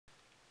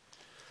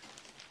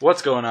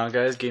What's going on,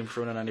 guys? Game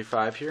for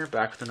 95 here,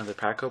 back with another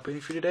pack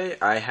opening for you today.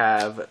 I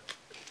have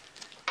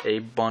a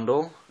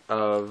bundle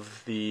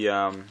of the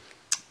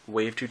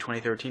Wave 2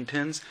 2013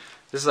 tins.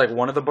 This is like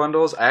one of the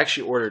bundles. I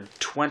actually ordered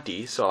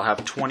 20, so I'll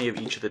have 20 of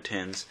each of the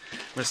tins. I'm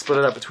going to split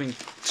it up between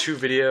two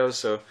videos,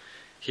 so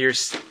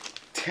here's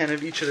 10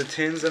 of each of the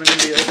tins that I'm going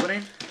to be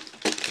opening.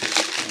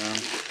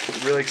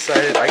 Really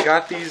excited. I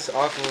got these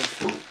off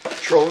of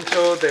Troll and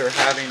Toad. They were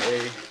having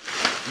a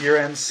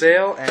year-end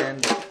sale,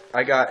 and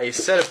I got a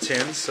set of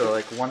tins, so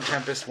like one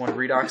Tempest, one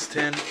Redox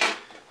tin,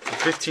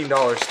 for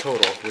 $15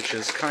 total, which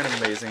is kind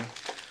of amazing.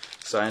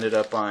 So I ended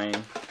up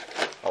buying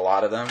a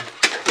lot of them.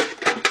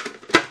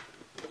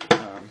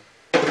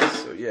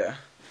 So yeah,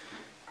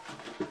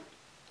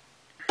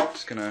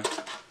 just gonna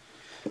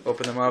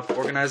open them up,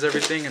 organize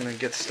everything, and then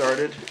get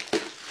started.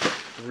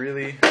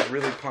 Really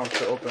pumped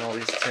to open all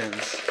these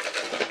tins.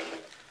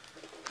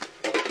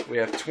 We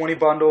have 20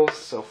 bundles,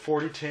 so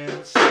 40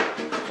 tins,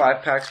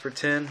 5 packs per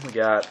tin. We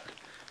got a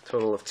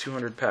total of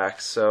 200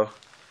 packs. So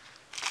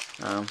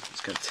I'm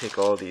just going to take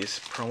all these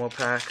promo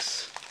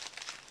packs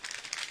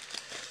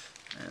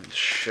and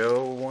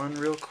show one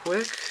real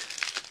quick.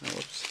 Oh,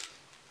 whoops.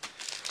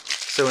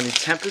 So in the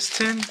Tempest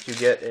tin, you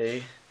get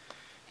a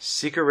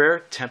Secret Rare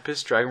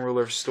Tempest Dragon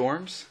Ruler of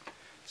Storms,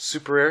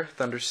 Super Rare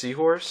Thunder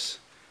Seahorse,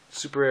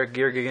 Super Rare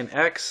Gear Gigant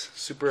X,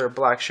 Super Rare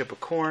Black Ship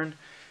of Corn,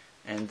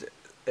 and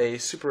a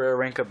Super Rare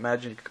Rank Up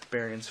Magic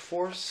Barion's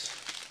Force.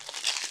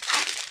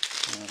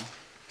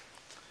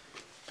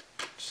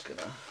 Just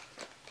gonna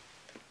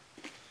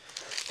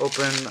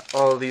open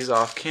all of these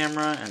off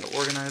camera and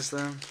organize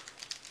them.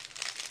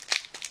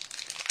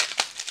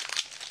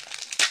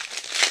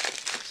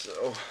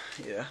 So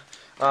yeah,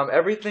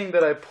 everything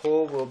that I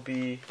pull will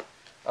be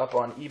up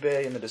on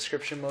eBay in the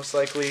description most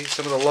likely.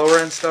 Some of the lower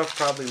end stuff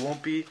probably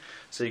won't be,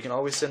 so you can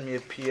always send me a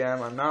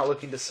PM. I'm not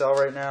looking to sell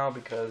right now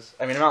because,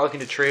 I'm not looking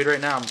to trade right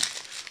now. I'm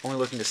only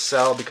looking to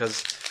sell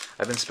because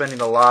I've been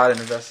spending a lot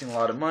and investing a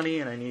lot of money,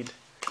 and I need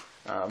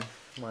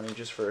money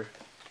just for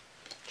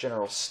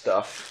general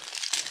stuff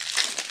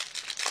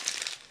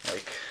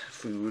like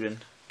food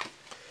and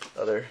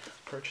other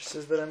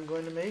purchases that I'm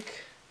going to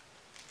make.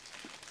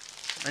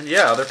 And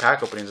yeah, other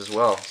pack openings as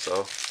well.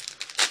 So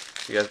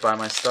if you guys buy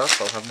my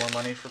stuff, I'll have more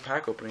money for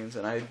pack openings,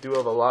 and I do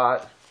have a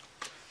lot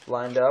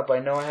lined up. I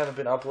know I haven't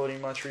been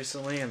uploading much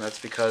recently, and that's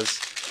because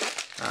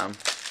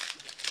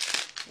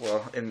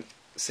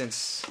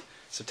since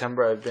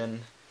September I've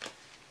been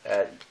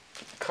at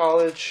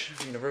college,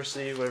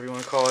 university, whatever you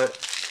want to call it,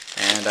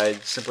 and I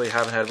simply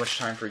haven't had much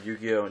time for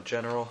Yu-Gi-Oh! In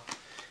general.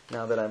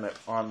 Now that I'm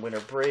on winter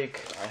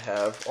break, I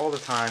have all the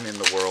time in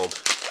the world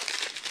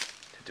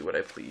to do what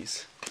I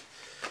please.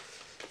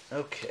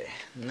 Okay,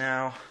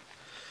 now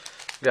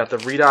we got the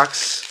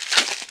Redox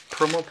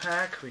promo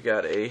pack. We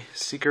got a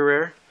Secret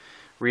Rare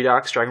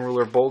Redox Dragon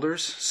Ruler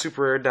Boulders,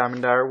 Super Rare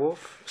Diamond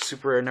Direwolf,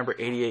 Super Rare number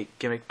 88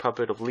 Gimmick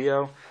Puppet of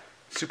Leo,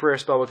 Super Rare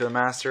Spellbook of the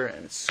Master,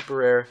 and Super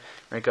Rare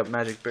Rank Up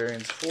Magic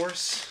Barion's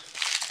Force.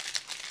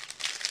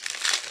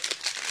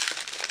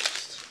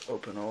 Just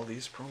open all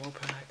these promo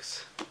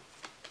packs.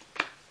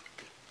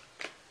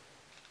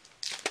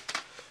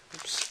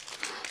 Oops.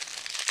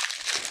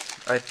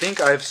 I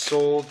think I've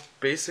sold,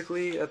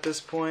 basically at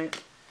this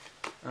point,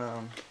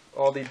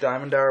 all the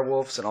Diamond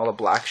Direwolves and all the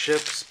Black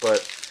Ships, but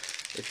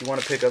if you want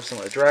to pick up some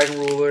of the Dragon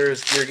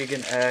Rulers, Gear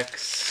Gigant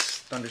X,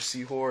 Thunder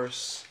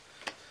Seahorse,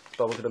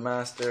 Spellbook of the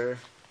Master,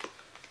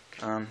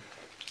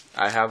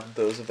 I have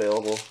those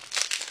available,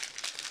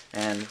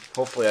 and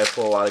hopefully I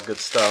pull a lot of good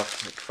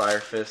stuff like Fire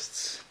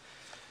Fists.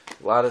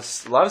 A lot of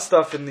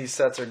stuff in these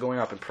sets are going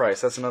up in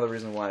price. That's another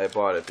reason why I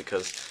bought it,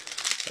 because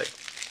like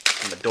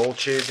the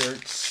Dolces are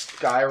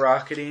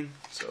skyrocketing.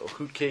 So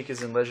Hoot Cake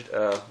is in Lord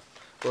of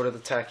the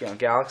Tachyon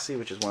Galaxy,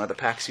 which is one of the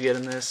packs you get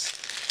in this.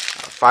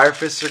 Fire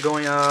Fists are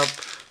going up,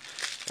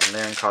 and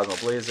they're in Cosmo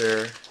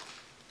Blazer.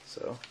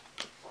 So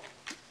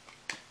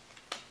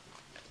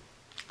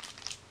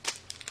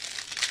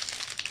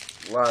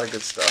a lot of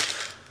good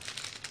stuff.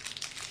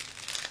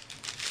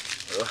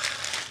 Ugh,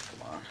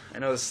 come on. I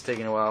know this is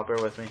taking a while, bear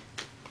with me.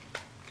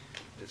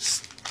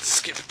 Just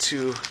skip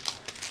to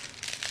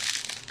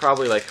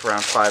probably like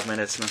around 5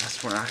 minutes, and then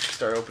that's when I actually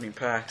start opening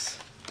packs.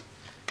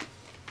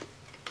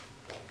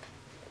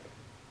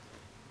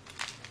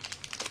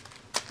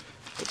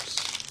 Oops.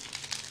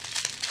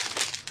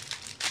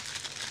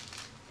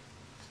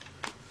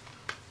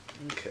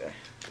 Okay.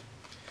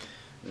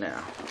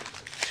 Now,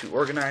 to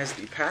organize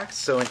the packs,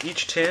 so in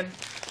each tin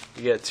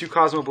you get 2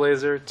 Cosmo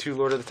Blazer, 2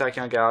 Lord of the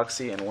Tachyon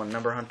Galaxy, and 1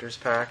 Number Hunters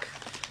pack.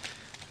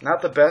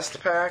 Not the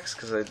best packs,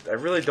 because I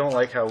really don't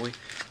like how we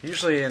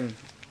usually in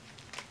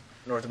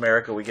North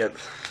America we get,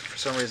 for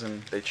some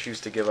reason they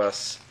choose to give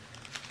us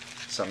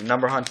some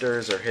Number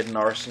Hunters or Hidden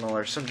Arsenal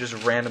or some just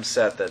random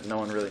set that no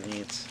one really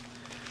needs,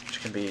 which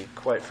can be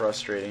quite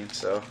frustrating.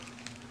 So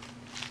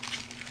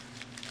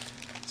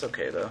it's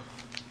okay though.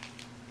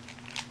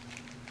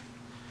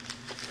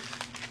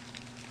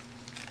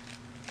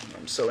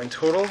 So in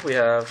total, we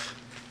have,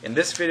 in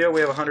this video, we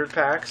have 100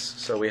 packs.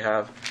 So we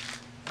have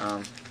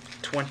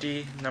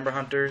 20 Number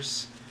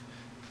Hunters,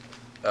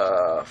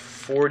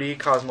 40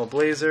 Cosmo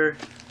Blazer,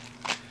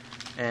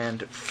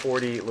 and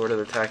 40 Lord of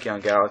the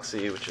Tachyon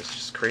Galaxy, which is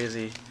just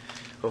crazy.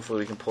 Hopefully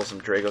we can pull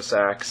some Drago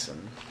Sacks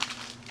and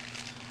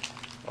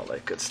all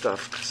that good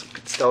stuff. Some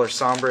Stellar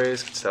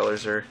Sombres.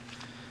 Stellars are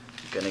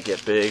going to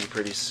get big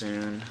pretty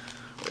soon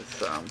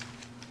with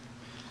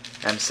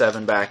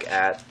M7 back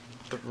at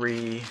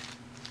 3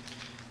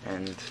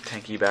 and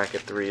Tanky back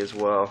at 3 as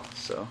well.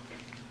 So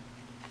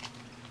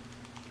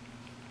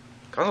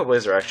Cosmo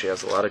Blazer actually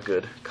has a lot of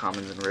good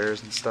commons and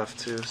rares and stuff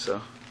too.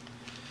 So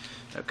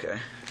okay,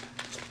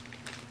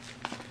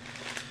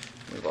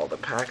 move all the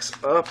packs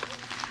up,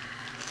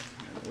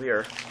 and we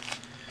are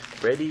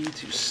ready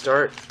to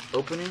start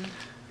opening.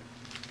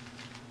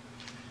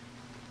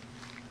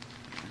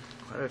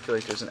 Why do I feel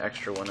like there's an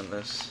extra one in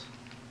this?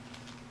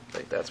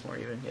 Like that's more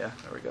even. Yeah,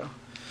 there we go.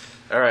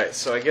 Alright,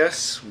 so I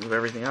guess move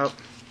everything up.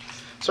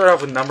 Start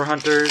off with Number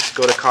Hunters,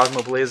 go to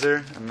Cosmo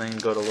Blazer, and then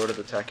go to Lord of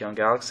the Tachyon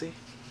Galaxy.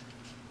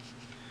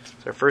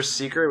 So our first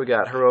secret, we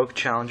got Heroic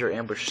Challenger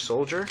Ambush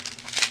Soldier.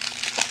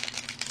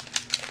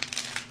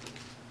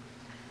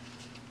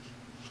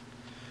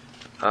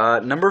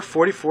 Number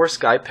 44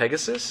 Sky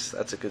Pegasus,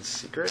 that's a good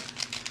secret.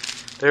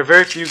 There are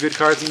very few good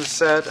cards in this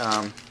set.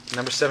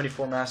 Number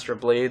 74 Master of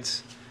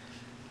Blades,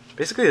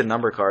 basically the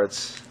number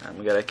cards.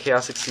 We got a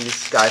Chaos Exceeds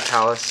Sky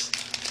Palace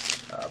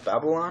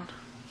Babylon.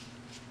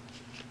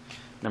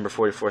 Number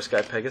 44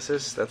 Sky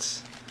Pegasus,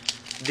 that's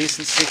a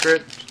decent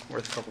secret,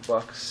 worth a couple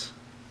bucks.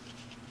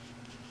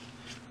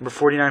 Number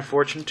 49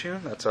 Fortune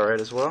Tune, that's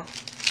alright as well.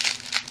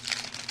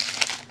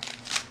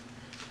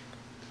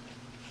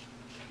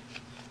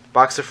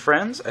 Box of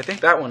Friends, I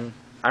think that one,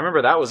 I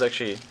remember that was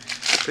actually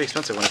pretty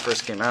expensive when it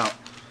first came out.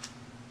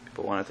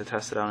 People wanted to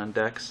test it out in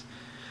decks.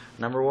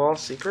 Number Wall,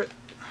 secret.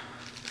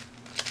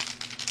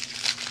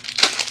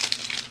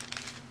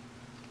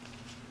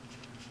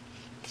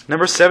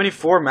 Number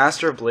 74,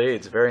 Master of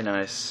Blades, very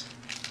nice.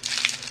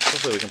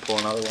 Hopefully we can pull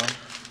another one.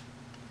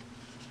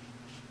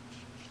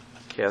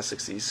 Chaos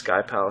 60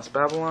 Sky Palace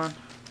Babylon.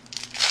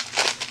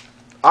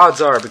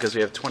 Odds are, because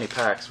we have 20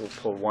 packs, we'll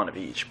pull one of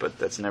each, but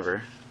that's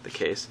never the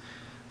case.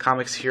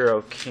 Comics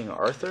Hero King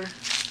Arthur.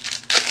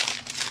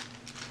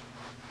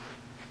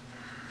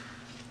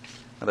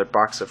 Another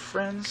Box of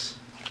Friends.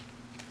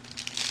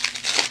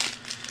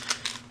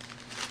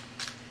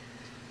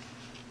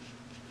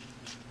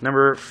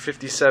 Number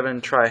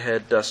 57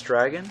 Tri-Head Dust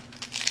Dragon.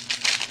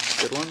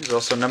 Good one. There's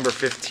also number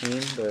 15,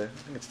 I think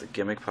it's the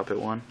gimmick puppet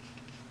one.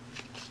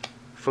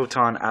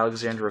 Photon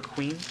Alexandra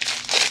Queen. It's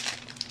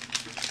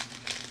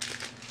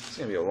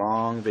going to be a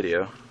long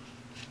video.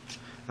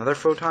 Another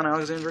Photon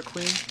Alexandra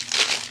Queen.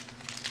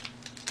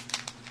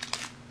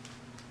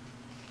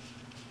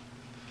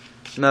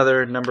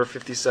 Another number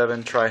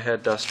 57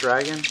 Tri-Head Dust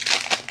Dragon.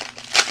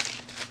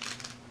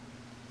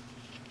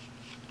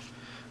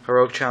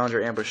 Heroic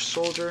Challenger Ambush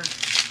Soldier.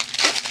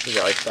 We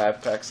got like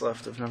 5 packs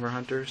left of Number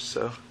Hunters,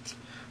 so.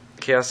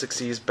 Chaos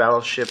Exceeds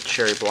Battleship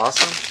Cherry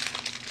Blossom.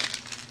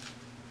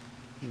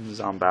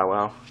 Zombow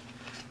Wow.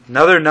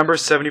 Another number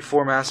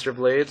 74 Master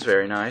Blades,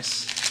 very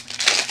nice.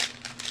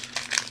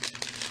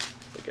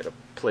 We get a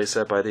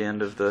playset by the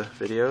end of the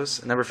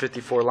videos. Number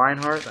 54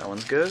 Lionheart, that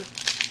one's good.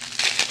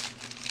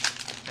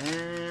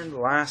 And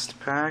last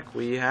pack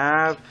we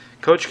have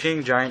Coach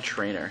King Giant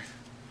Trainer.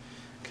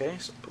 Okay,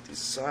 so put these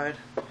aside.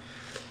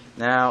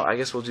 Now I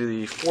guess we'll do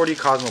the 40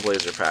 Cosmo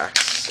Blazer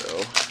packs.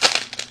 So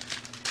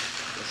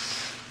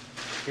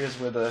here's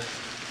where the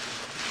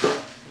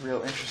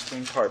real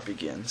interesting part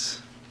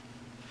begins.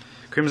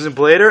 Crimson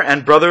Blader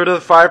and Brother to the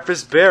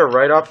Firefist Bear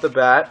right off the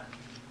bat.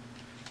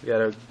 We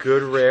got a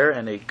good rare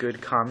and a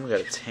good common. We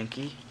got a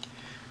Tanky.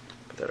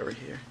 Put that over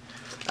here.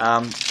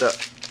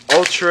 The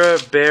Ultra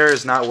Bear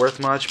is not worth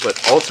much,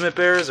 but Ultimate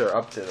Bears are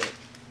up to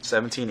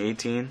 17,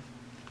 18.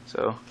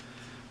 So,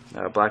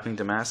 Blackwing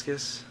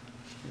Damascus.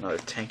 Another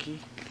Tanky.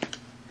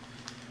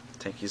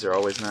 Tankies are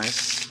always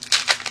nice.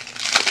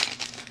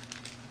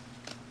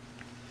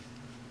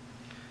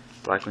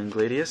 Blackwing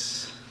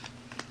Gladius.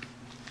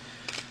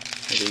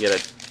 Maybe get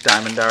a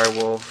Diamond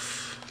Direwolf.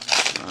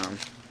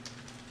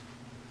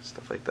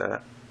 Stuff like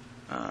that.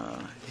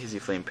 Hazy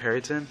Flame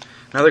Perryton.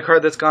 Another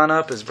card that's gone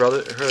up is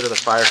Brotherhood of the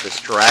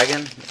Firefist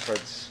Dragon. That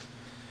card's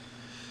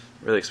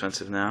really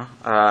expensive now.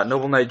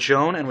 Noble Knight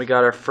Joan, and we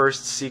got our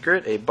first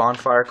secret, a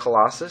Bonfire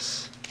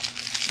Colossus.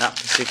 Not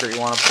the secret you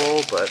want to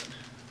pull, but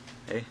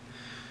hey,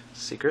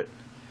 secret.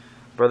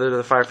 Brother to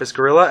the Firefist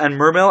Gorilla, and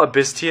Mermail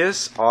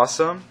Abystius.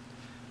 Awesome.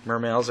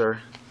 Mermails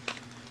are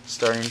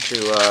starting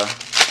to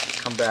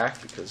come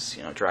back because,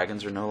 you know,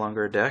 dragons are no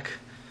longer a deck.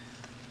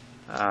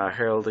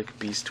 Heraldic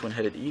Beast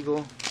Twin-Headed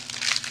Eagle.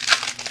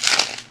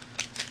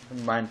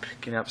 Wouldn't mind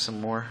picking up some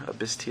more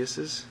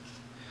Abystiuses.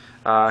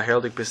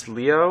 Heraldic Beast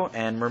Leo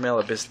and Mermail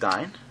Abyss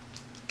Dine.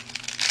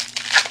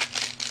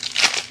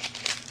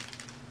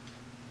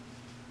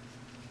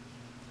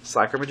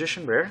 Slacker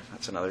Magician rare.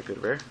 That's another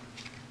good rare.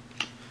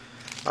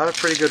 A lot of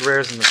pretty good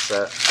rares in this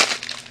set.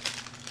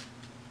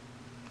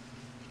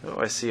 Oh,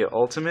 I see an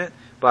Ultimate.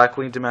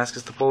 Blackwing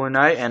Damascus the Polar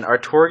Knight and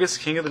Artorgus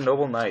King of the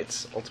Noble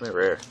Knights. Ultimate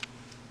rare.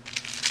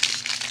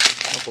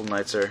 couple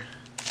Knights are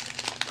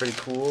pretty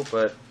cool,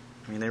 but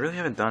I mean they really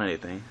haven't done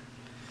anything.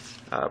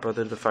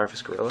 Brother to the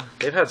Firefist Gorilla.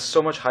 They've had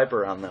so much hype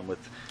around them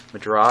with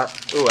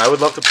Madrat. Ooh, I would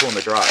love to pull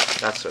Madrat.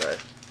 That's what I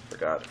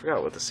forgot. I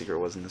forgot what the secret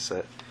was in this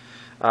set.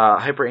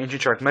 Hyper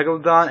Ancient Shark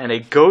Megalodon, and a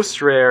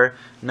Ghost Rare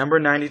number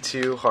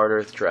 92 Hard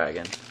Earth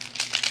Dragon.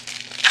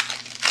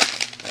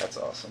 That's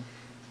awesome.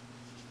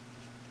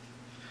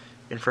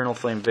 Infernal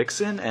Flame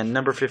Vixen, and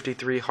number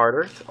 53 Hard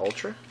Earth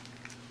Ultra.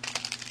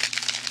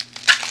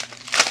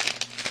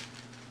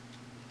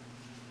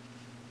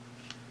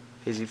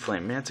 Hazy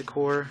Flame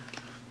Manticore.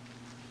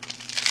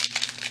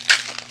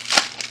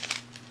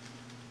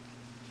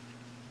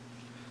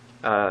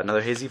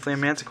 Another Hazy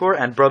Flame Manticore,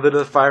 and Brother to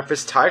the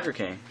Firefist Tiger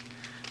King.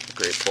 A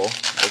great pull.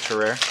 Ultra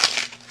rare.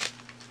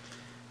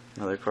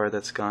 Another card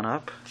that's gone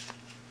up.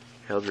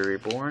 Heraldry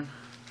Reborn.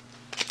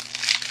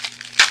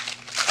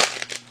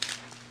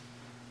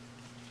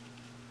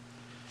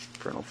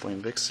 Infernal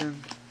Flame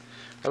Vixen.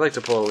 I'd like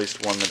to pull at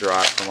least one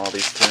Madrat from all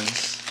these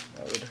tins.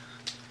 That would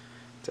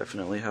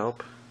definitely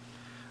help.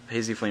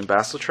 Hazy Flame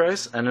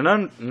Basilitrice, and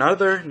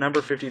another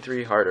number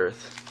 53 Hard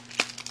Earth.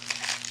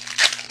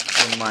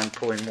 Wouldn't mind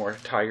pulling more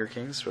Tiger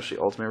Kings, especially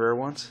ultimate rare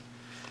ones.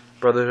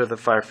 Brotherhood of the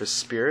Firefist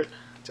Spirit,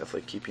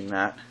 definitely keeping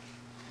that.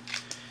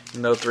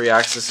 Even though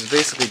 3-Axis is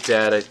basically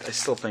dead, I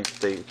still think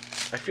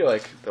I feel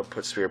like they'll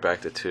put Spirit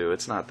back to 2.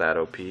 It's not that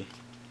OP.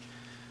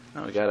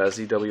 Now we got a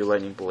ZW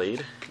Lightning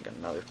Blade. We got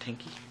another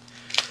Tinky.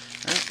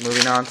 Alright,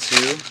 moving on to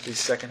the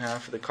second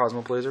half of the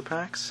Cosmo Blazer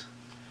packs.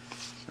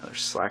 Another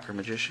Slacker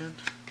Magician.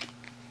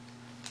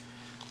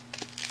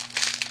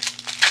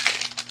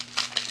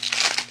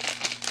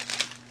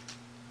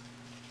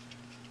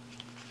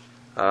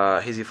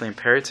 Hazy Flame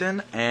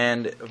Periton,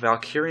 and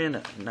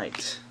Valkyrian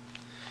Knight.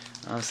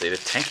 Honestly, the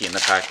Tanky in the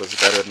pack was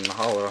better than the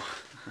Holo.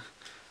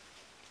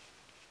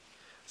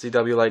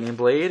 ZW Lightning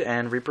Blade,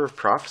 and Reaper of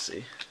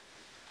Prophecy.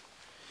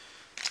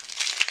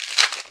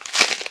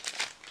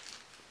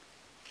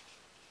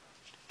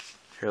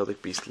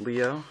 Heraldic Beast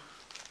Leo.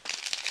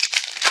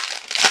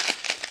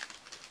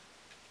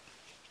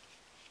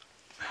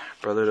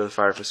 Brother to the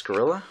Firefist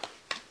Gorilla.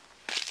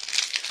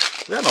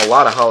 We've gotten a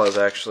lot of Holos,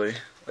 actually.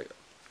 Like,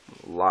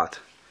 a lot.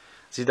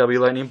 ZW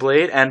Lightning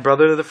Blade, and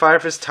Brother to the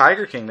Firefist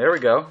Tiger King. There we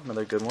go.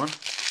 Another good one.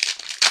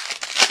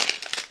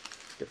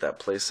 Get that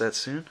playset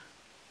soon.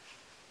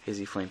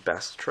 Hazy Flame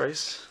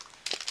Basilitrice.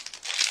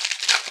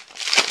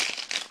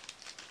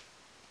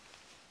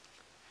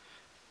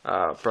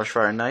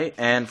 Brushfire Knight,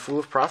 and Fool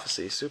of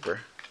Prophecy.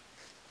 Super.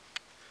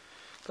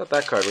 Thought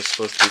that card was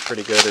supposed to be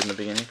pretty good in the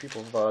beginning.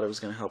 People thought it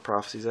was going to help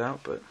Prophecies out,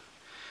 but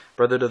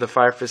Brother to the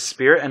Firefist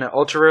Spirit, and an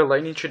ultra rare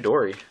Lightning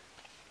Chidori.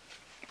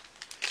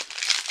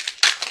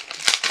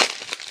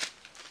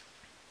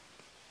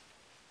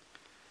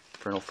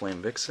 Infernal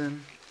Flame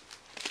Vixen.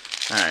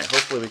 Alright,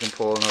 hopefully we can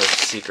pull another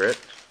secret.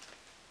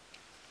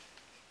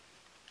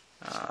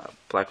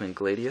 Blackwing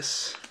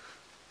Gladius.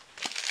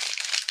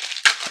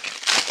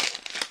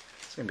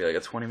 It's going to be like a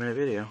 20-minute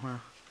video.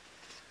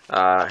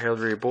 Wow.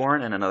 Heraldry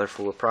Reborn, and another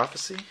Fool of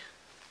Prophecy.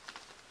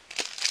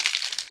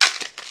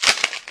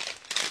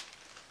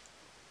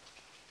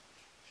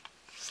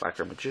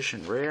 Slacker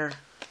Magician Rare.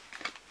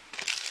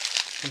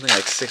 Something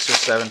like 6 or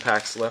 7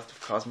 packs left of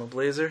Cosmo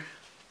Blazer.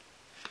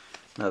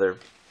 Another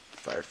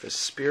Firefist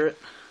Spirit.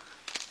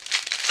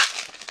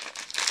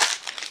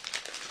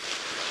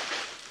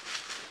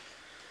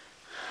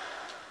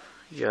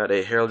 You got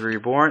a Heraldry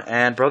Reborn,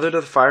 and Brother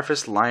to the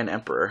Firefist Lion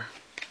Emperor.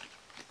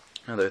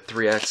 Another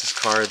 3-Axis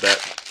card that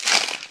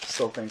I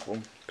still think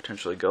will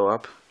potentially go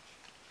up.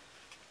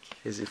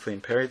 Hazy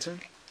Flame Periton.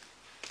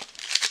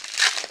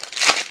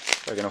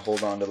 I'm going to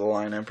hold on to the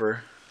Lion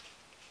Emperor.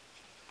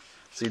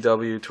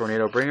 ZW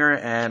Tornado Bringer,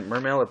 and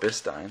Mermail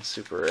Abyssdine.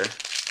 Super rare.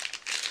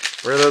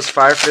 Where are those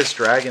Firefist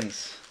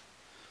Dragons?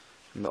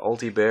 And the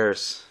Ulti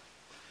Bears.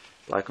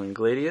 Blackwing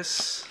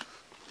Gladius.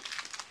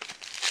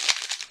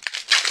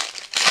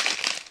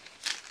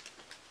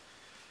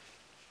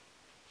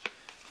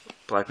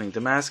 Blackwing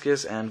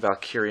Damascus, and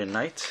Valkyrian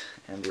Knight.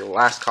 And the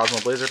last Cosmo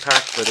Blazer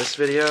pack for this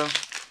video.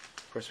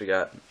 Of course, we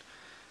got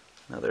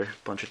another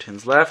bunch of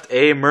tins left.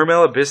 A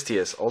Mermail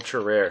Abystius, ultra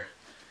rare.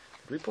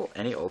 Did we pull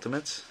any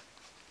ultimates?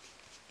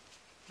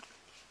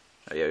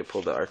 Oh yeah, we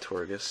pulled the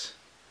Artorigus.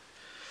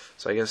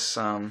 So I guess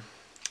I'll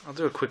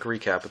do a quick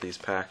recap of these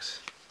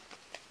packs.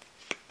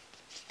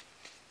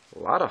 A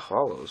lot of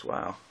holos,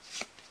 wow.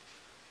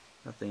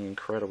 Nothing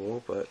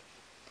incredible, but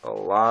a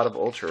lot of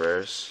ultra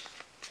rares.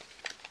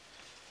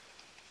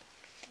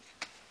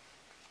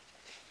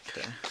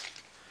 Okay.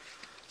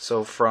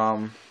 So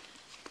from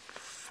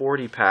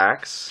 40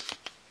 packs,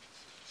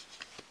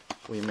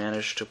 we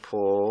managed to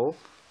pull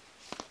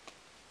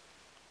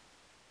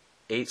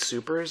 8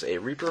 supers, a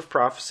Reaper of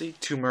Prophecy,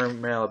 2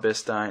 Mermail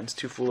Abyssdines,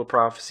 2 Fool of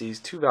Prophecies,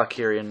 2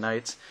 Valkyrian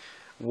Knights,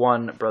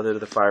 1 Brother to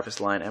the Firefist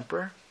Lion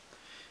Emperor,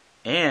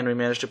 and we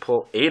managed to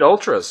pull 8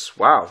 Ultras.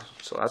 Wow,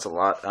 so that's a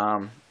lot.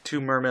 2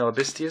 Mermail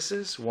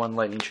Abystiuses, 1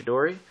 Lightning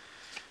Chidori,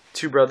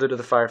 2 Brother to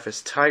the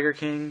Firefist Tiger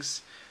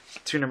Kings,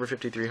 2 number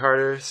 53 Hard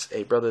Earths,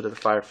 a Brother to the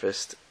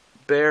Firefist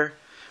Bear,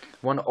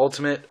 1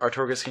 Ultimate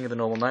Artorgus King of the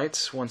Noble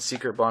Knights, 1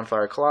 Secret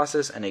Bonfire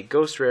Colossus, and a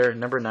Ghost Rare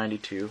number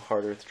 92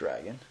 Hard Earth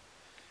Dragon.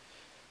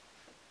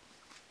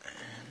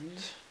 And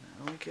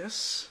now I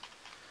guess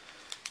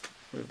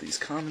move these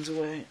commons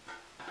away.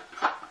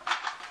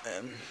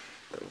 And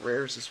the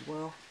rares as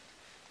well.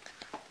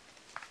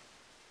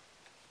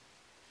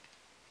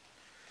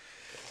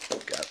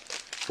 Got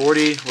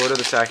 40 Road of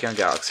the Tachyon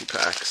Galaxy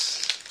packs.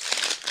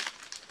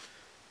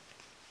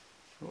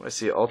 Oh, I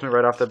see Ultimate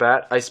right off the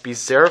bat. Ice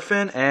Beast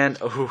Seraphim and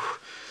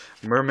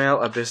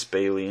Mermail Abyss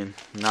Balian.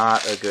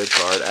 Not a good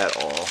card at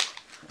all.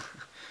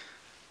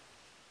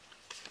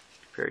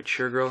 Very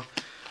Cheer Girl.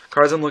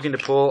 Cards I'm looking to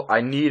pull.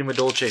 I need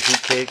Madolche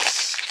Hoot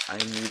Cakes. I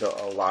need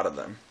a lot of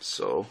them.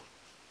 So,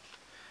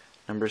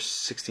 number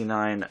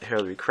 69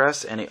 Heraldry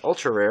Crest and a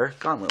ultra rare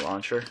Gauntlet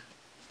Launcher.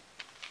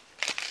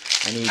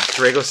 I need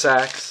Drago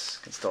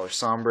Sacks, Constellar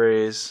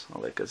Sombres,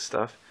 all that good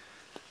stuff.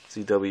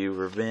 ZW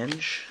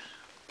Revenge.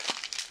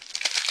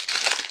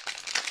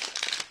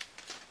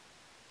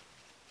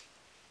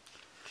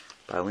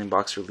 Battling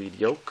Boxer Lead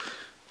Yoke.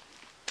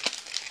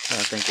 I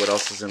don't think what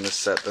else is in this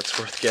set that's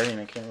worth getting.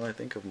 I can't really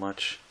think of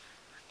much.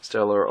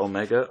 Stellar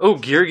Omega. Oh,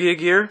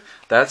 Gear.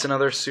 That's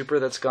another super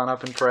that's gone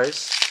up in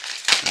price.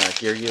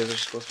 Gears are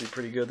supposed to be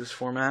pretty good this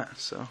format.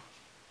 So,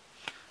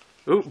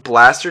 ooh,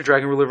 Blaster,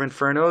 Dragon Ruler of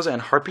Infernos,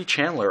 and Harpy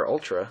Chandler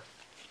Ultra.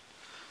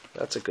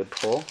 That's a good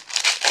pull.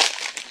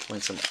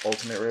 Win some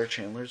Ultimate Rare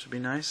Chandlers would be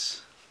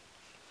nice.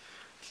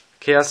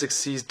 Chaos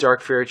Exceeds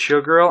Dark Fairy Chill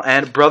Girl,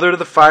 and Brother to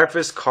the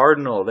Firefist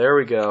Cardinal. There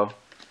we go.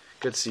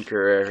 Good secret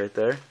rare right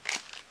there.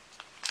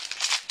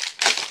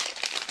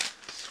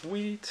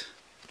 Sweet.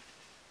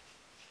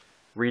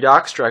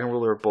 Redox, Dragon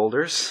Ruler of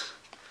Boulders.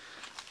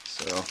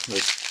 So,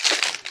 this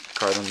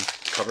card on the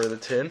cover of the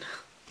tin.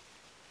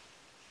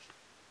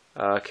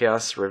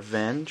 Chaos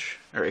Revenge,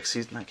 or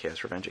Exceeds, not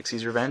Chaos Revenge,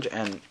 Exceeds Revenge,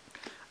 and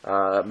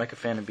Mecha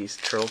Phantom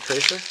Beast Turtle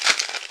Tracer.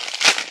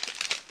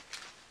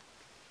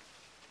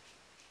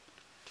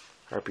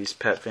 Harpy's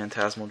Pet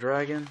Phantasmal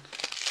Dragon.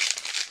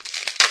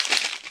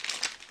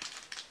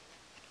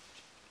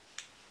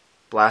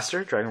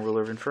 Blaster, Dragon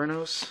Ruler of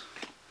Infernos.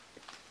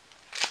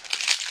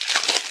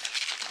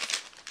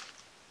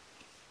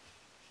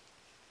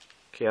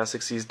 Chaos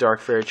Exceeds Dark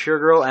Fairy Cheer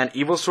Girl, and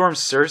Evil Storm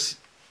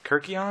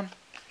Kirkion?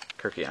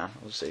 Kirkion,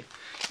 let's see.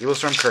 Evil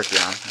Storm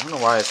Kirkion. I don't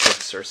know why I said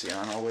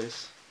Circeon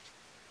always.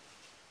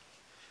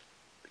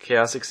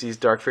 Chaos Exceeds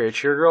Dark Fairy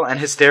Cheer Girl,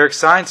 and Hysteric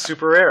Sign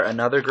Super Rare.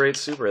 Another great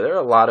super. There are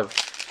a lot of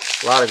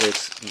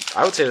great.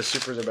 I would say the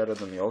supers are better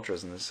than the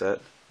ultras in this set.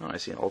 Oh, I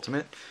see an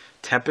Ultimate.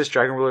 Tempest,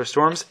 Dragon Ruler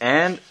Storms,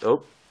 and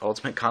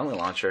Ultimate Gauntlet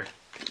Launcher.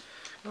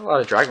 A lot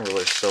of Dragon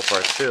Rulers so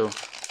far too.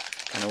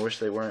 Kind of wish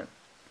they weren't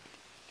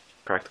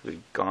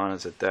practically gone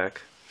as a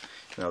deck.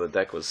 You know, the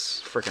deck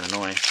was freaking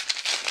annoying.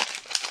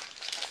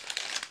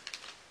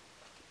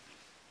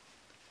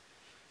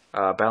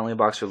 Battling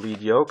Boxer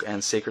Lead Yoke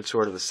and Sacred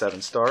Sword of the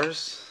 7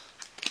 Stars.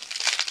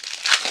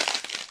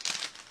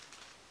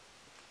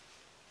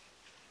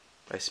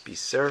 Ice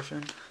Beast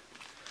Seraphim.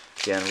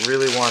 Again,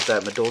 really want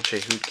that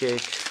Madolche Hoot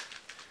Cake.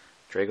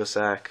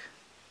 Dragosack.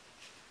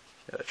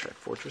 Gotta track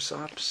Fortress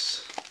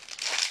Ops.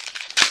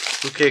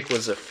 Hoot Cake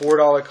was a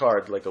 $4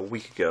 card like a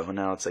week ago, and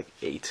now it's like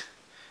 $8.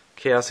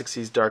 Chaos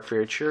Exceeds Dark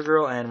Fairy Cheer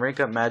Girl, and Rank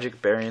Up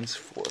Magic Barion's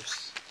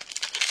Force.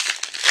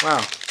 Wow.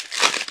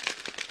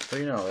 What do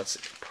you know? That's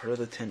part of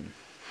the tin.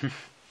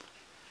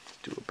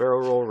 Do a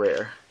barrel roll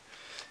rare.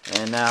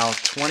 And now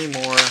 20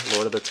 more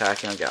Lord of the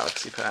Tachyon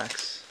Galaxy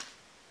packs.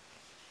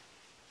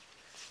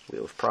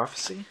 Wheel of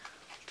Prophecy.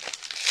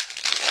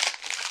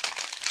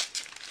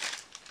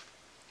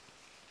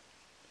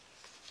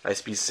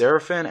 Ice Beast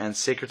Seraphim and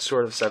Sacred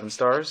Sword of 7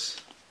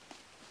 Stars.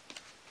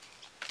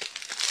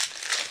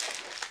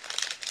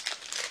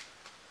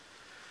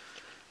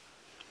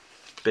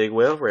 Big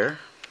Whale Rare.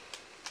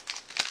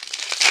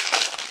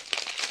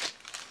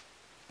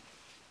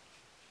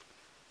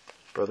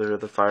 Brother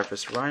of the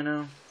Firefist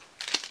Rhino.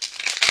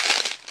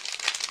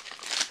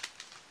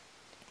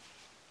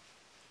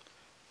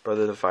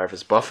 Brother of the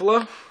Firefist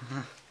Buffalo.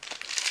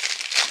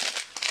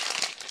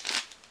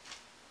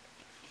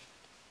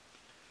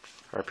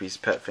 Harpy's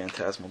Pet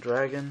Phantasmal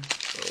Dragon.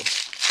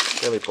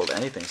 So, barely pulled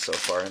anything so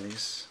far in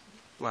these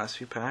last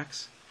few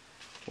packs.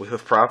 Wheel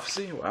of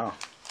Prophecy. Wow.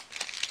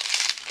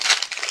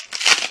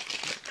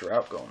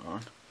 Drought going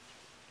on.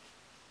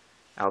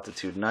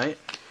 Altitude Knight.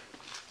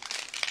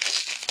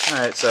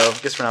 Alright, so I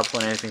guess we're not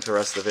pulling anything for the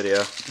rest of the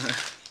video.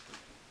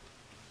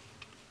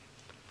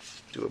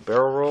 Do a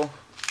barrel roll.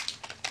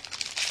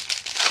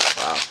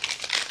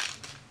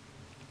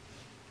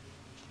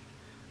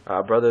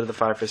 Wow. Brother of the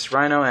Firefist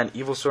Rhino and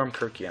Evil Storm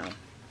Kirkion.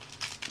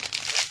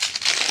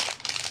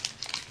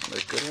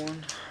 Another good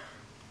one.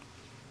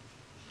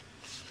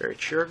 Very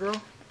Cheer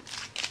Girl.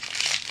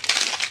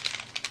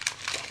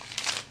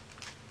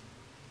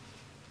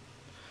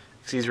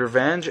 Exceeds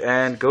Revenge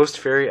and Ghost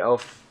Fairy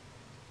Elf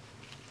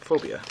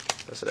Phobia.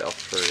 That's an elf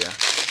fairy, yeah.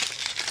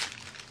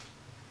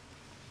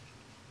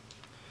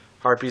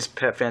 Harpy's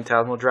Pet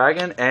Phantasmal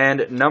Dragon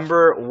and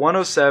number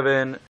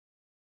 107